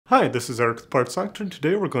Hi, this is Eric the Parts Doctor, and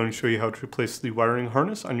today we're going to show you how to replace the wiring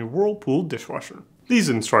harness on your Whirlpool dishwasher. These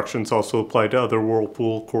instructions also apply to other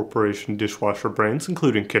Whirlpool Corporation dishwasher brands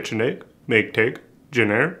including KitchenAid, Maytag,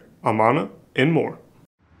 Jenn Air, Amana, and more.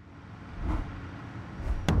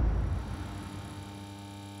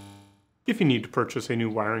 If you need to purchase a new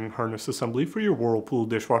wiring harness assembly for your Whirlpool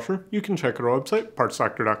dishwasher, you can check out our website,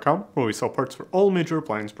 partsdoctor.com, where we sell parts for all major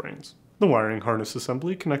appliance brands. The wiring harness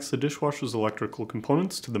assembly connects the dishwasher's electrical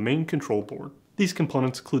components to the main control board. These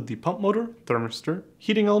components include the pump motor, thermistor,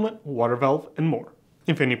 heating element, water valve, and more.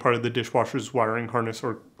 If any part of the dishwasher's wiring harness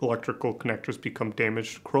or electrical connectors become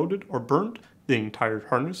damaged, corroded, or burned, the entire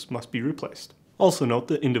harness must be replaced. Also note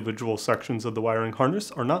that individual sections of the wiring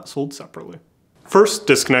harness are not sold separately. First,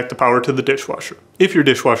 disconnect the power to the dishwasher. If your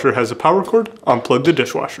dishwasher has a power cord, unplug the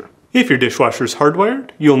dishwasher. If your dishwasher is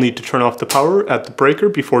hardwired, you'll need to turn off the power at the breaker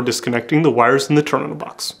before disconnecting the wires in the terminal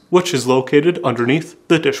box, which is located underneath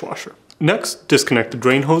the dishwasher. Next, disconnect the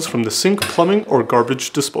drain hose from the sink, plumbing, or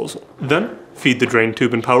garbage disposal. Then, feed the drain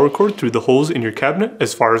tube and power cord through the holes in your cabinet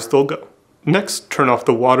as far as they'll go. Next, turn off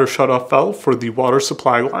the water shutoff valve for the water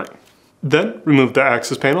supply line. Then, remove the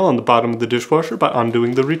access panel on the bottom of the dishwasher by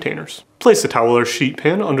undoing the retainers. Place a towel or sheet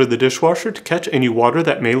pan under the dishwasher to catch any water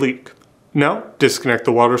that may leak. Now, disconnect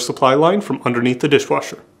the water supply line from underneath the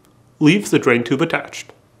dishwasher. Leave the drain tube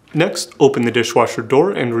attached. Next, open the dishwasher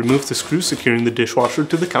door and remove the screws securing the dishwasher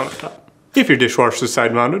to the countertop. If your dishwasher is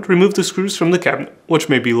side-mounted, remove the screws from the cabinet, which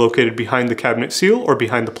may be located behind the cabinet seal or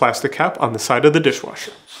behind the plastic cap on the side of the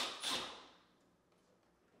dishwasher.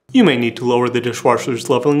 You may need to lower the dishwasher's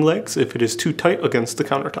leveling legs if it is too tight against the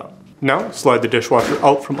countertop. Now, slide the dishwasher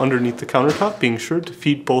out from underneath the countertop, being sure to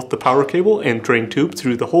feed both the power cable and drain tube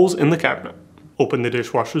through the holes in the cabinet. Open the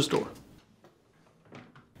dishwasher's door.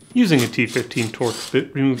 Using a T15 Torx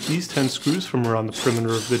bit, remove these 10 screws from around the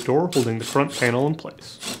perimeter of the door, holding the front panel in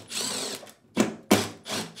place.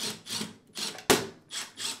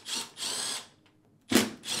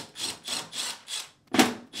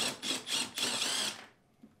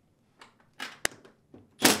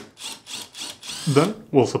 Then,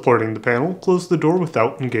 while supporting the panel, close the door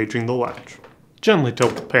without engaging the latch. Gently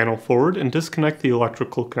tilt the panel forward and disconnect the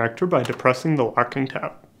electrical connector by depressing the locking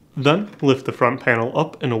tab. Then, lift the front panel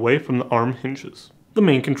up and away from the arm hinges. The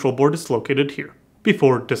main control board is located here.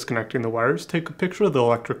 Before disconnecting the wires, take a picture of the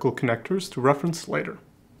electrical connectors to reference later.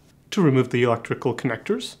 To remove the electrical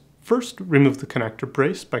connectors, first remove the connector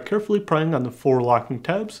brace by carefully prying on the 4 locking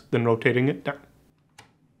tabs, then rotating it down.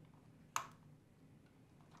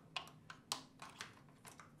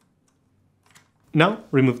 Now,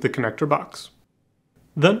 remove the connector box.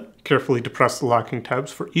 Then, carefully depress the locking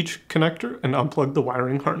tabs for each connector and unplug the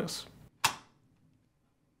wiring harness.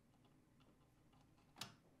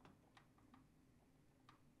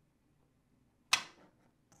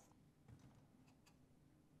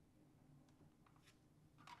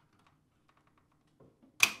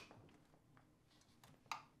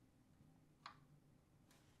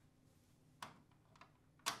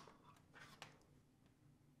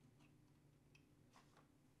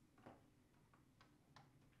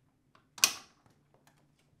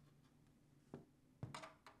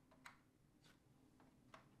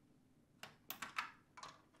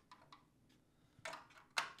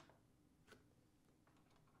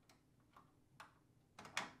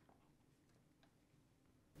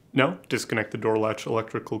 Now, disconnect the door latch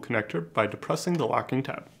electrical connector by depressing the locking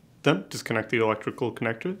tab. Then, disconnect the electrical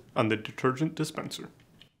connector on the detergent dispenser.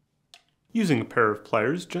 Using a pair of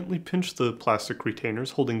pliers, gently pinch the plastic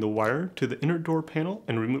retainers holding the wire to the inner door panel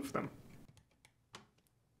and remove them.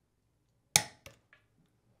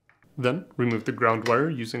 Then, remove the ground wire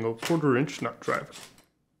using a 1/4-inch nut driver.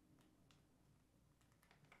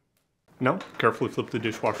 Now, carefully flip the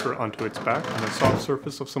dishwasher onto its back on a soft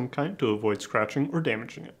surface of some kind to avoid scratching or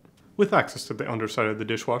damaging it. With access to the underside of the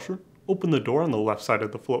dishwasher, open the door on the left side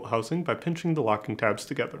of the float housing by pinching the locking tabs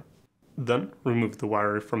together. Then, remove the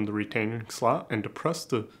wire from the retaining slot and depress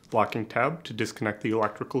the locking tab to disconnect the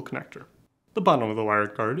electrical connector. The bottom of the wire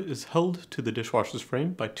guard is held to the dishwasher's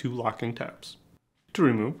frame by 2 locking tabs. To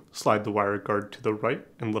remove, slide the wire guard to the right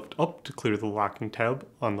and lift up to clear the locking tab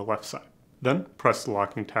on the left side. Then, press the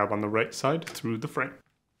locking tab on the right side through the frame.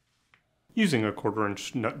 Using a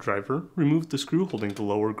 1/4-inch nut driver, remove the screw holding the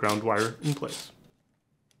lower ground wire in place.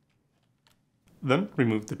 Then,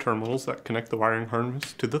 remove the terminals that connect the wiring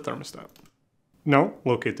harness to the thermostat. Now,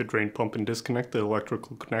 locate the drain pump and disconnect the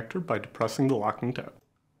electrical connector by depressing the locking tab.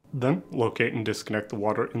 Then, locate and disconnect the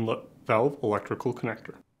water inlet valve electrical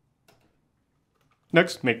connector.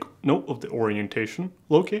 Next, make note of the orientation,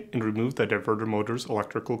 locate and remove the diverter motor's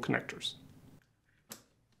electrical connectors.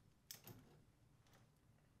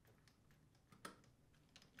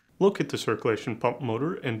 locate the circulation pump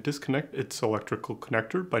motor and disconnect its electrical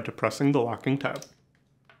connector by depressing the locking tab.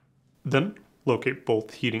 Then, locate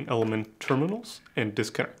both heating element terminals and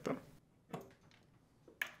disconnect them.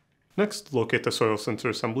 Next, locate the soil sensor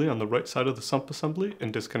assembly on the right side of the sump assembly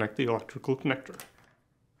and disconnect the electrical connector.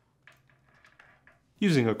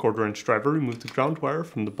 Using a 1/4 inch driver, remove the ground wire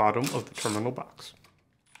from the bottom of the terminal box.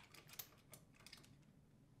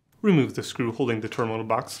 Remove the screw holding the terminal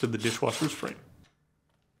box to the dishwasher's frame.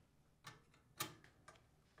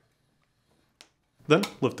 Then,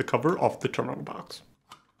 lift the cover off the terminal box.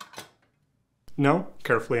 Now,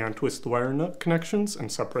 carefully untwist the wire nut connections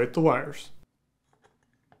and separate the wires.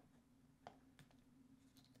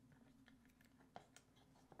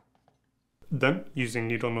 Then, using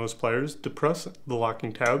needle nose pliers, depress the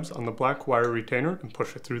locking tabs on the black wire retainer and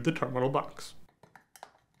push it through the terminal box.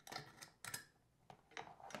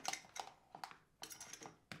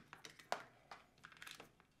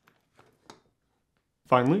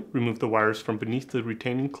 Finally, remove the wires from beneath the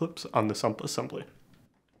retaining clips on the sump assembly.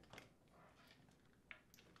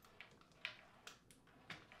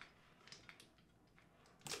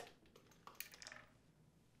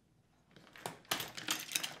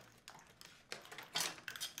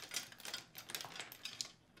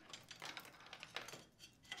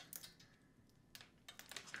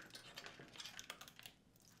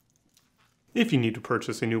 If you need to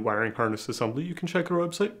purchase a new wiring harness assembly, you can check our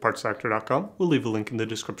website, partsfactor.com. We'll leave a link in the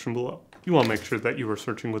description below. You want to make sure that you are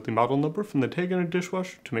searching with the model number from the tag on a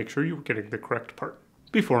dishwasher to make sure you are getting the correct part.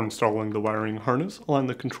 Before installing the wiring harness, align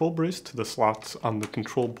the control brace to the slots on the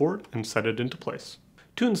control board and set it into place.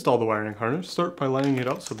 To install the wiring harness, start by lining it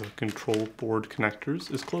out so the control board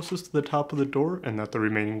connectors is closest to the top of the door and that the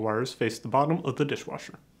remaining wires face the bottom of the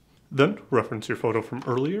dishwasher. Then, reference your photo from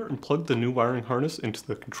earlier and plug the new wiring harness into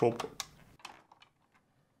the control board.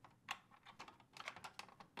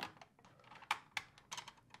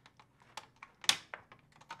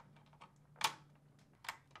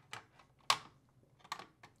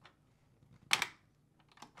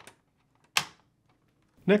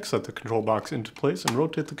 Next, set the control box into place and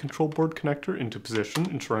rotate the control board connector into position,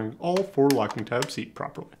 ensuring all 4 locking tabs seat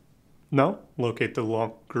properly. Now, locate the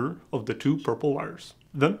longer of the 2 purple wires.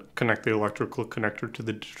 Then, connect the electrical connector to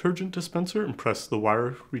the detergent dispenser and press the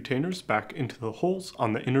wire retainers back into the holes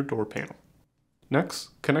on the inner door panel.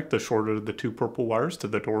 Next, connect the shorter of the 2 purple wires to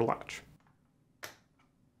the door latch.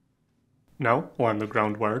 Now, align the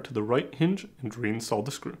ground wire to the right hinge and reinstall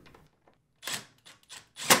the screw.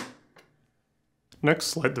 Next,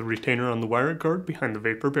 slide the retainer on the wire guard behind the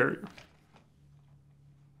vapor barrier.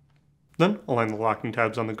 Then, align the locking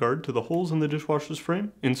tabs on the guard to the holes in the dishwasher's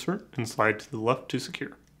frame, insert, and slide to the left to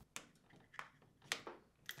secure.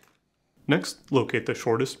 Next, locate the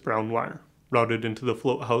shortest brown wire. Route it into the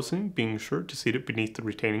float housing, being sure to seat it beneath the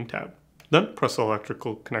retaining tab. Then, press the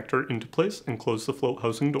electrical connector into place and close the float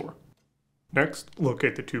housing door. Next,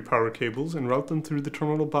 locate the 2 power cables and route them through the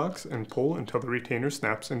terminal box and pull until the retainer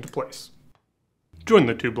snaps into place. Join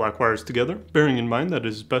the 2 black wires together, bearing in mind that it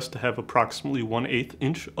is best to have approximately 1/8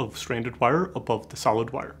 inch of stranded wire above the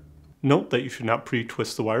solid wire. Note that you should not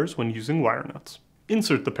pre-twist the wires when using wire nuts.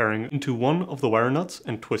 Insert the pairing into one of the wire nuts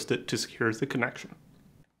and twist it to secure the connection.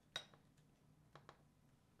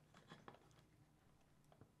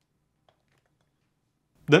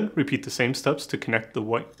 Then repeat the same steps to connect the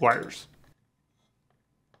white wires.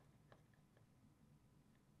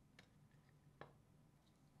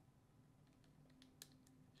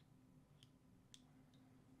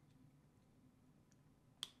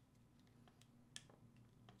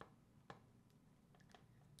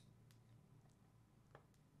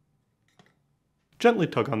 Gently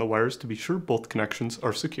tug on the wires to be sure both connections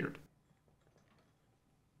are secured.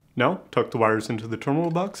 Now, tuck the wires into the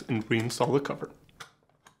terminal box and reinstall the cover.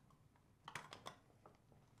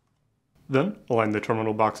 Then, align the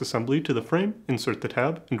terminal box assembly to the frame, insert the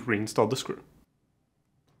tab, and reinstall the screw.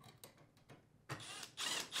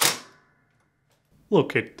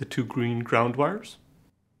 Locate the 2 green ground wires.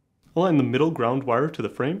 Align the middle ground wire to the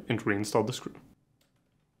frame and reinstall the screw.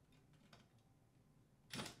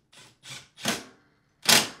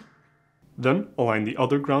 Then, align the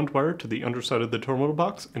other ground wire to the underside of the terminal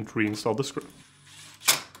box and reinstall the screw.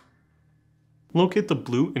 Locate the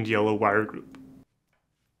blue and yellow wire group.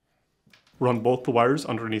 Run both the wires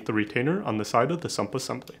underneath the retainer on the side of the sump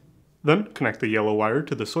assembly. Then, connect the yellow wire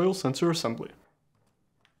to the soil sensor assembly.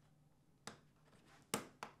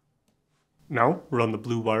 Now, run the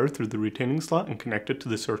blue wire through the retaining slot and connect it to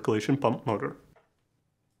the circulation pump motor.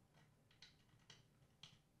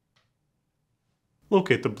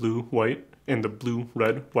 Locate the blue, white, and the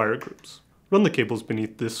blue-red wire groups. Run the cables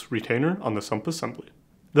beneath this retainer on the sump assembly.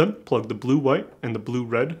 Then plug the blue-white and the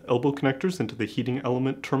blue-red elbow connectors into the heating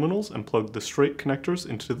element terminals and plug the straight connectors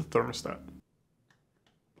into the thermostat.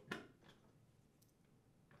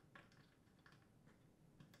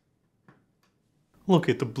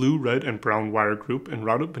 Locate the blue, red, and brown wire group and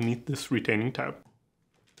route it beneath this retaining tab.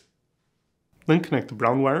 Then connect the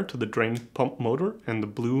brown wire to the drain pump motor and the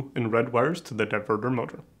blue and red wires to the diverter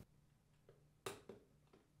motor.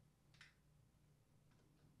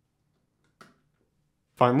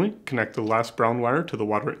 Finally, connect the last brown wire to the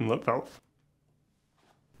water inlet valve.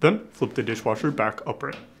 Then flip the dishwasher back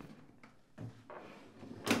upright.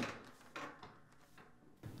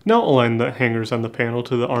 Now align the hangers on the panel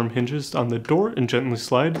to the arm hinges on the door and gently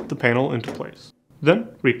slide the panel into place. Then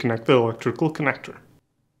reconnect the electrical connector.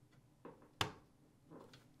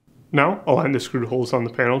 Now align the screw holes on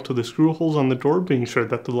the panel to the screw holes on the door, being sure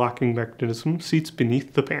that the locking mechanism seats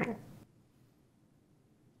beneath the panel.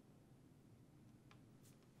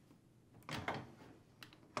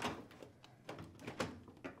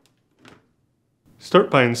 Start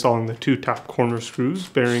by installing the 2 top corner screws,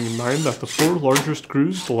 bearing in mind that the 4 larger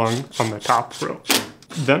screws belong on the top row.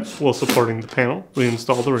 Then, while supporting the panel,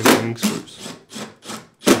 reinstall the remaining screws.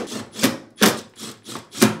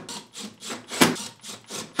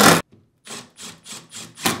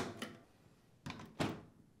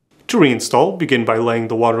 To reinstall, begin by laying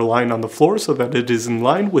the water line on the floor so that it is in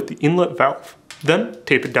line with the inlet valve. Then,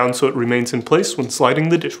 tape it down so it remains in place when sliding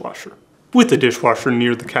the dishwasher. With the dishwasher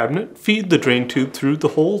near the cabinet, feed the drain tube through the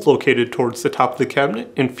hole located towards the top of the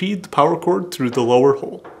cabinet and feed the power cord through the lower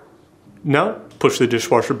hole. Now, push the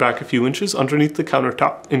dishwasher back a few inches underneath the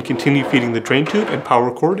countertop and continue feeding the drain tube and power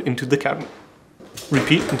cord into the cabinet.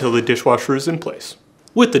 Repeat until the dishwasher is in place.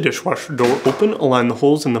 With the dishwasher door open, align the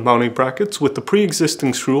holes in the mounting brackets with the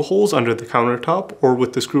pre-existing screw holes under the countertop or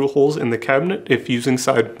with the screw holes in the cabinet if using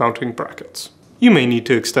side mounting brackets. You may need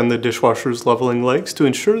to extend the dishwasher's leveling legs to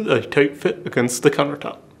ensure a tight fit against the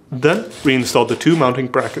countertop. Then, reinstall the 2 mounting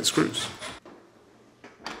bracket screws.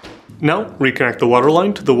 Now, reconnect the water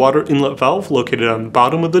line to the water inlet valve located on the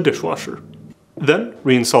bottom of the dishwasher. Then,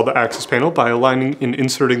 reinstall the access panel by aligning and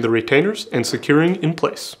inserting the retainers and securing in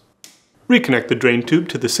place. Reconnect the drain tube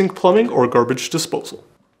to the sink plumbing or garbage disposal.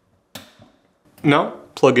 Now,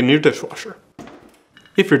 plug in your dishwasher.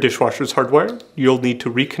 If your dishwasher is hardwired, you'll need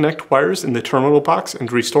to reconnect wires in the terminal box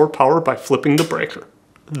and restore power by flipping the breaker.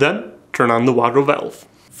 Then, turn on the water valve.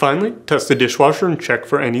 Finally, test the dishwasher and check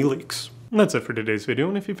for any leaks. And that's it for today's video,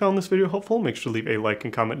 and if you found this video helpful, make sure to leave a like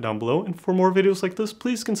and comment down below, and for more videos like this,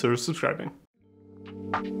 please consider subscribing.